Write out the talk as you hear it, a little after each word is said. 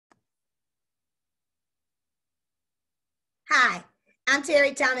Hi, I'm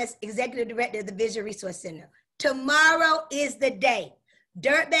Terry Thomas, Executive Director of the Vision Resource Center. Tomorrow is the day.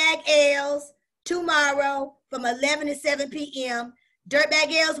 Dirtbag Ales, tomorrow from 11 to 7 p.m.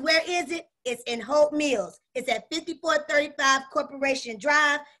 Dirtbag Ales, where is it? It's in Hope Mills. It's at 5435 Corporation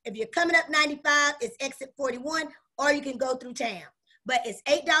Drive. If you're coming up 95, it's exit 41, or you can go through town. But it's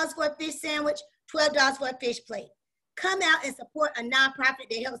 $8 for a fish sandwich, $12 for a fish plate. Come out and support a nonprofit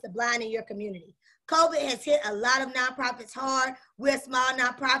that helps the blind in your community. COVID has hit a lot of nonprofits hard. We're a small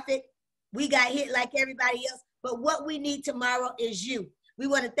nonprofit. We got hit like everybody else. But what we need tomorrow is you. We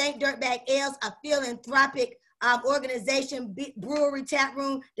want to thank Dirtbag Ales, a philanthropic organization, brewery, tap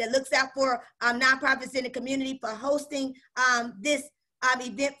room that looks out for nonprofits in the community, for hosting this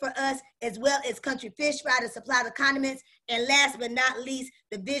event for us, as well as Country Fish Fry to supply the condiments. And last but not least,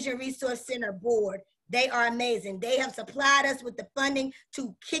 the Vision Resource Center board. They are amazing. They have supplied us with the funding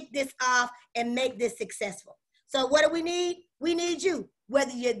to kick this off and make this successful. So what do we need? We need you.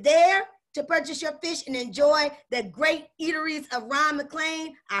 Whether you're there to purchase your fish and enjoy the great eateries of Ron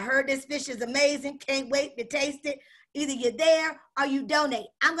McLean. I heard this fish is amazing. Can't wait to taste it. Either you're there or you donate.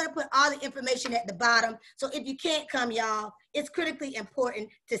 I'm going to put all the information at the bottom. So if you can't come, y'all, it's critically important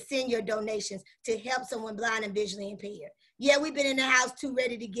to send your donations to help someone blind and visually impaired. Yeah, we've been in the house too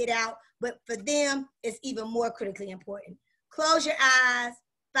ready to get out, but for them, it's even more critically important. Close your eyes,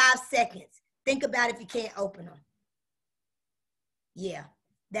 5 seconds. Think about if you can't open them. Yeah,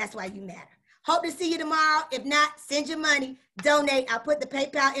 that's why you matter. Hope to see you tomorrow. If not, send your money, donate. I'll put the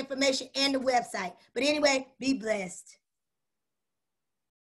PayPal information and the website. But anyway, be blessed.